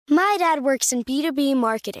My dad works in B2B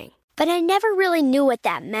marketing, but I never really knew what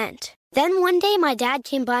that meant. Then one day my dad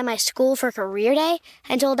came by my school for career day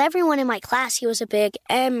and told everyone in my class he was a big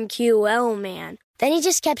MQL man. Then he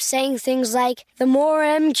just kept saying things like, the more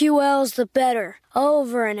MQLs, the better,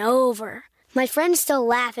 over and over. My friends still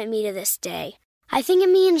laugh at me to this day. I think it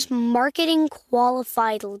means marketing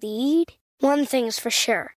qualified lead. One thing's for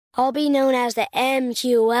sure, I'll be known as the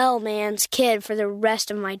MQL man's kid for the rest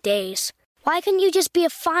of my days. Why couldn't you just be a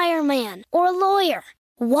fireman or a lawyer?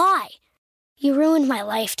 Why? You ruined my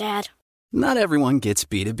life, Dad. Not everyone gets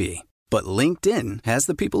B2B, but LinkedIn has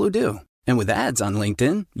the people who do. And with ads on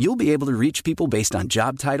LinkedIn, you'll be able to reach people based on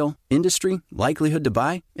job title, industry, likelihood to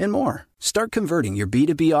buy, and more. Start converting your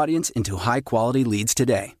B2B audience into high-quality leads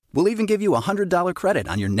today. We'll even give you a $100 credit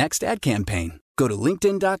on your next ad campaign. Go to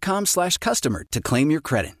linkedin.com/customer to claim your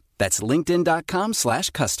credit. That's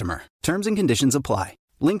linkedin.com/customer. Terms and conditions apply.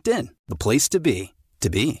 LinkedIn, the place to be, to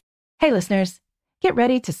be. Hey, listeners, get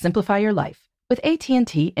ready to simplify your life with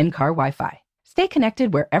AT&T in-car Wi-Fi. Stay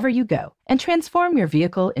connected wherever you go and transform your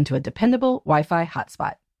vehicle into a dependable Wi-Fi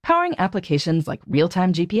hotspot. Powering applications like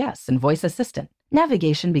real-time GPS and voice assistant,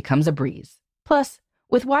 navigation becomes a breeze. Plus,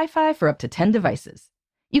 with Wi-Fi for up to 10 devices,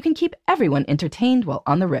 you can keep everyone entertained while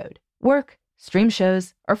on the road, work, stream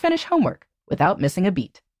shows, or finish homework without missing a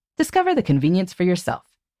beat. Discover the convenience for yourself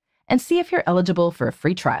and see if you're eligible for a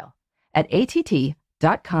free trial at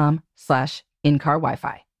att.com/in-car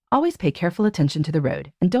Wi-Fi. Always pay careful attention to the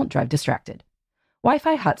road and don't drive distracted.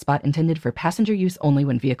 Wi-Fi hotspot intended for passenger use only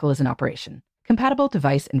when vehicle is in operation. Compatible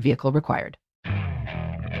device and vehicle required.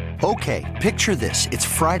 Okay, picture this. It's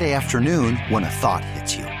Friday afternoon when a thought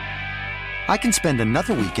hits you. I can spend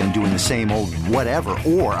another weekend doing the same old whatever,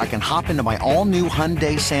 or I can hop into my all-new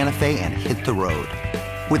Hyundai Santa Fe and hit the road.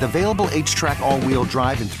 With available H-Track all-wheel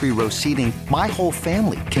drive and 3-row seating, my whole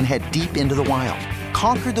family can head deep into the wild.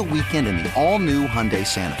 Conquer the weekend in the all-new Hyundai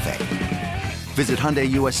Santa Fe. Visit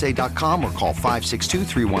HyundaiUSA.com or call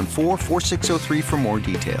 562-314-4603 for more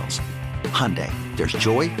details. Hyundai, there's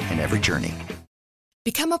joy in every journey.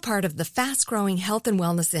 Become a part of the fast-growing health and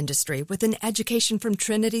wellness industry with an education from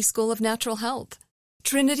Trinity School of Natural Health.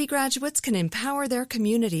 Trinity graduates can empower their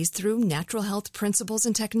communities through natural health principles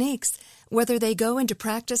and techniques, whether they go into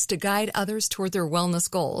practice to guide others toward their wellness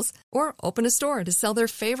goals or open a store to sell their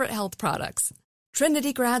favorite health products.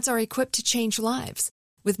 Trinity grads are equipped to change lives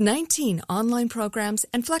with 19 online programs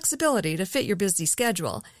and flexibility to fit your busy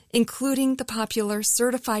schedule, including the popular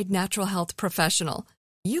Certified Natural Health Professional.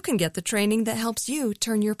 You can get the training that helps you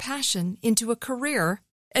turn your passion into a career.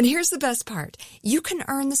 And here's the best part. You can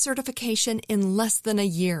earn the certification in less than a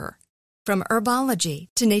year. From herbology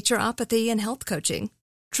to naturopathy and health coaching,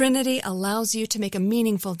 Trinity allows you to make a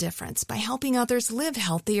meaningful difference by helping others live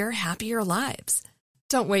healthier, happier lives.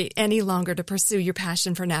 Don't wait any longer to pursue your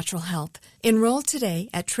passion for natural health. Enroll today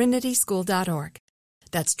at trinityschool.org.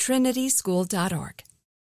 That's trinityschool.org.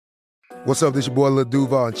 What's up, this your boy Lil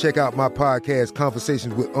Duval, and check out my podcast,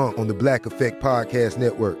 Conversations with Unc, on the Black Effect Podcast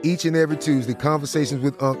Network. Each and every Tuesday, Conversations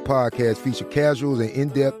with Unc podcast feature casuals and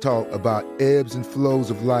in-depth talk about ebbs and flows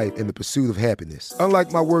of life and the pursuit of happiness.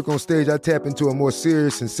 Unlike my work on stage, I tap into a more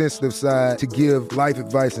serious and sensitive side to give life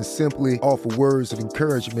advice and simply offer words of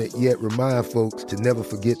encouragement, yet remind folks to never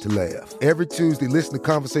forget to laugh. Every Tuesday, listen to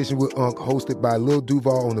Conversations with Unc, hosted by Lil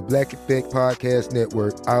Duval on the Black Effect Podcast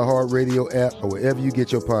Network, iHeartRadio app, or wherever you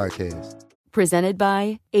get your podcasts. Presented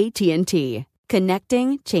by AT&T.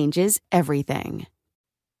 Connecting changes everything.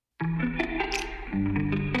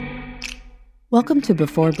 Welcome to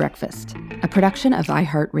Before Breakfast, a production of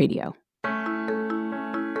iHeartRadio.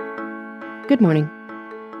 Good morning.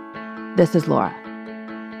 This is Laura.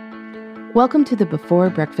 Welcome to the Before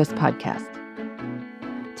Breakfast podcast.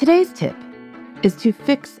 Today's tip is to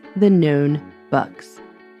fix the known bugs.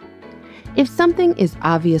 If something is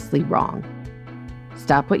obviously wrong,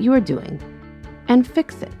 stop what you are doing and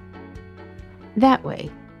fix it. That way,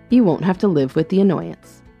 you won't have to live with the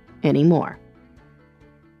annoyance anymore.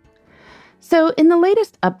 So, in the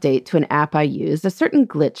latest update to an app I use, a certain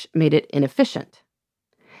glitch made it inefficient.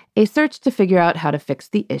 A search to figure out how to fix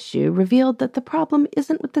the issue revealed that the problem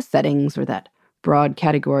isn't with the settings or that broad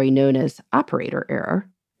category known as operator error.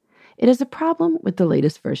 It is a problem with the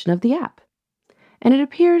latest version of the app. And it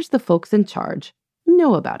appears the folks in charge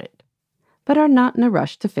know about it, but are not in a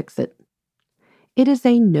rush to fix it. It is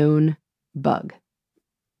a known bug.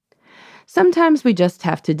 Sometimes we just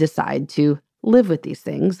have to decide to live with these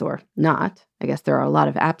things, or not. I guess there are a lot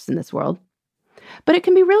of apps in this world. But it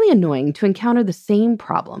can be really annoying to encounter the same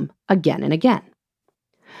problem again and again.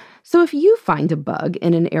 So if you find a bug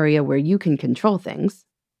in an area where you can control things,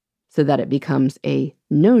 so that it becomes a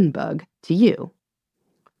known bug to you,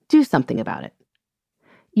 do something about it.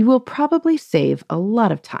 You will probably save a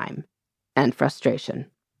lot of time and frustration.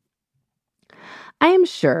 I am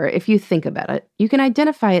sure if you think about it, you can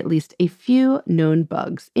identify at least a few known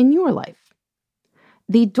bugs in your life.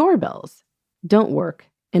 The doorbells don't work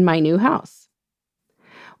in my new house.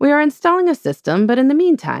 We are installing a system, but in the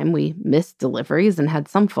meantime, we missed deliveries and had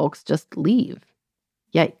some folks just leave.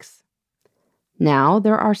 Yikes. Now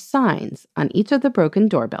there are signs on each of the broken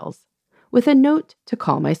doorbells with a note to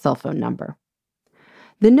call my cell phone number.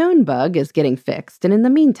 The known bug is getting fixed, and in the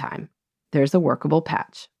meantime, there's a workable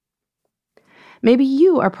patch. Maybe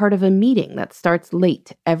you are part of a meeting that starts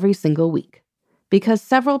late every single week because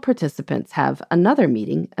several participants have another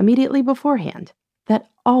meeting immediately beforehand that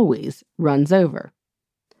always runs over.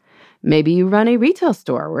 Maybe you run a retail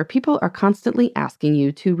store where people are constantly asking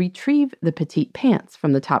you to retrieve the petite pants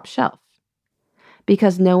from the top shelf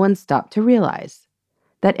because no one stopped to realize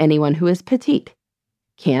that anyone who is petite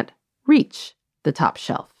can't reach the top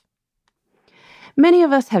shelf. Many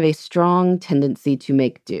of us have a strong tendency to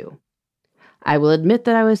make do. I will admit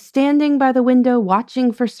that I was standing by the window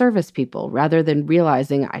watching for service people rather than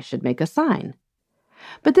realizing I should make a sign.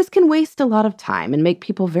 But this can waste a lot of time and make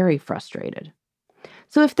people very frustrated.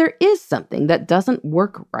 So if there is something that doesn't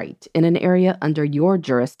work right in an area under your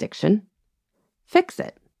jurisdiction, fix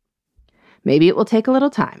it. Maybe it will take a little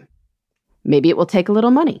time. Maybe it will take a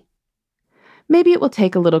little money. Maybe it will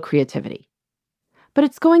take a little creativity. But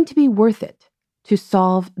it's going to be worth it to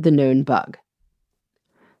solve the known bug.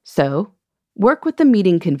 So, work with the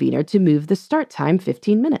meeting convener to move the start time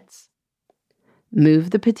 15 minutes. Move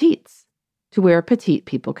the petites to where petite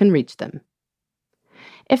people can reach them.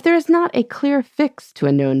 If there is not a clear fix to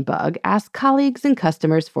a known bug, ask colleagues and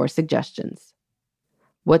customers for suggestions.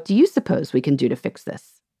 What do you suppose we can do to fix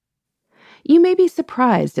this? You may be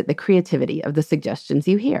surprised at the creativity of the suggestions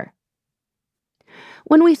you hear.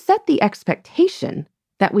 When we set the expectation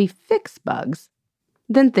that we fix bugs,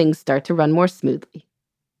 then things start to run more smoothly.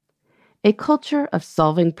 A culture of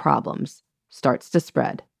solving problems starts to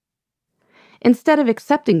spread. Instead of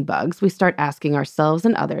accepting bugs, we start asking ourselves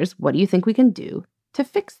and others, what do you think we can do to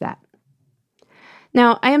fix that?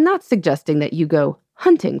 Now, I am not suggesting that you go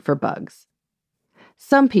hunting for bugs.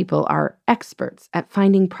 Some people are experts at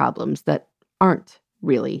finding problems that aren't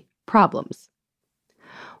really problems.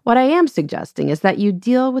 What I am suggesting is that you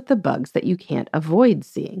deal with the bugs that you can't avoid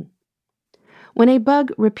seeing. When a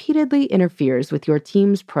bug repeatedly interferes with your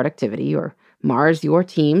team's productivity or mars your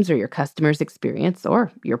team's or your customer's experience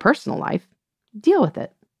or your personal life, deal with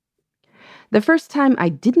it. The first time I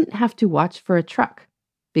didn't have to watch for a truck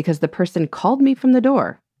because the person called me from the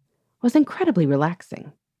door was incredibly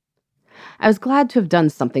relaxing. I was glad to have done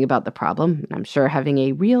something about the problem, and I'm sure having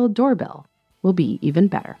a real doorbell will be even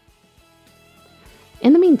better.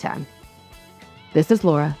 In the meantime, this is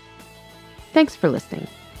Laura. Thanks for listening.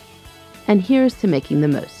 And here's to making the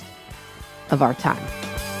most of our time.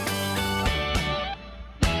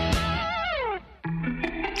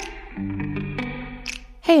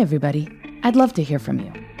 Hey everybody, I'd love to hear from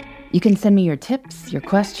you. You can send me your tips, your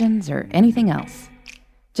questions, or anything else.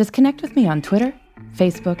 Just connect with me on Twitter,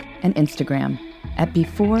 Facebook, and Instagram at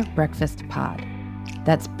Before Breakfast Pod.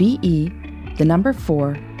 That's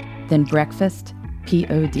BE4, then breakfast,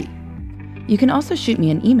 POD. You can also shoot me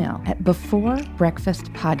an email at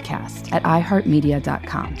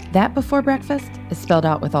beforebreakfastpodcast@iheartmedia.com. That Before Breakfast is spelled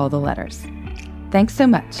out with all the letters. Thanks so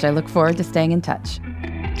much. I look forward to staying in touch.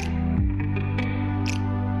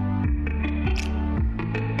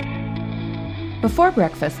 Before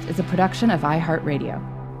Breakfast is a production of iHeartRadio.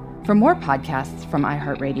 For more podcasts from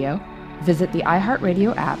iHeartRadio, visit the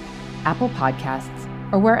iHeartRadio app, Apple Podcasts,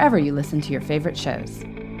 or wherever you listen to your favorite shows.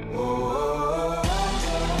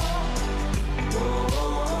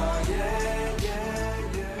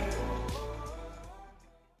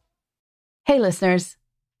 Hey listeners,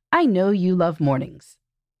 I know you love mornings.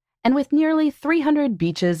 And with nearly 300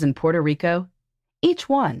 beaches in Puerto Rico, each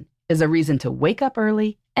one is a reason to wake up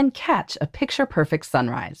early and catch a picture-perfect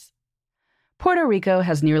sunrise. Puerto Rico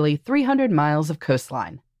has nearly 300 miles of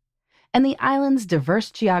coastline, and the island's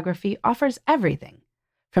diverse geography offers everything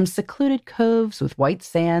from secluded coves with white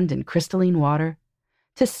sand and crystalline water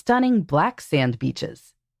to stunning black sand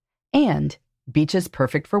beaches and beaches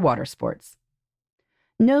perfect for water sports.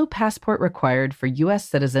 No passport required for U.S.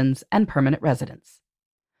 citizens and permanent residents.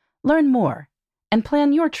 Learn more and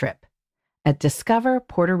plan your trip at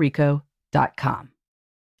discoverpuertorico.com.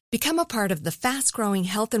 Become a part of the fast-growing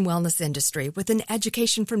health and wellness industry with an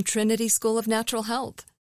education from Trinity School of Natural Health.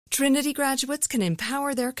 Trinity graduates can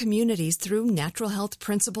empower their communities through natural health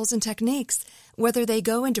principles and techniques, whether they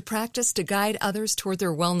go into practice to guide others toward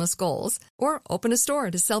their wellness goals or open a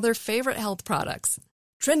store to sell their favorite health products.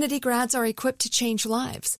 Trinity grads are equipped to change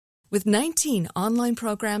lives. With 19 online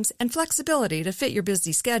programs and flexibility to fit your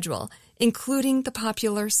busy schedule, including the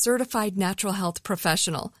popular Certified Natural Health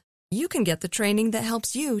Professional, you can get the training that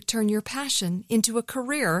helps you turn your passion into a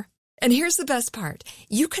career. And here's the best part.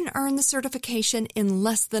 You can earn the certification in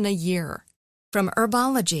less than a year. From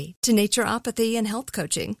herbology to naturopathy and health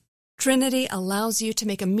coaching, Trinity allows you to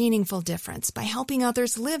make a meaningful difference by helping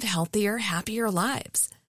others live healthier, happier lives.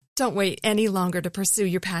 Don't wait any longer to pursue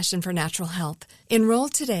your passion for natural health. Enroll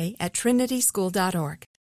today at trinityschool.org.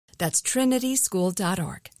 That's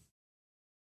trinityschool.org.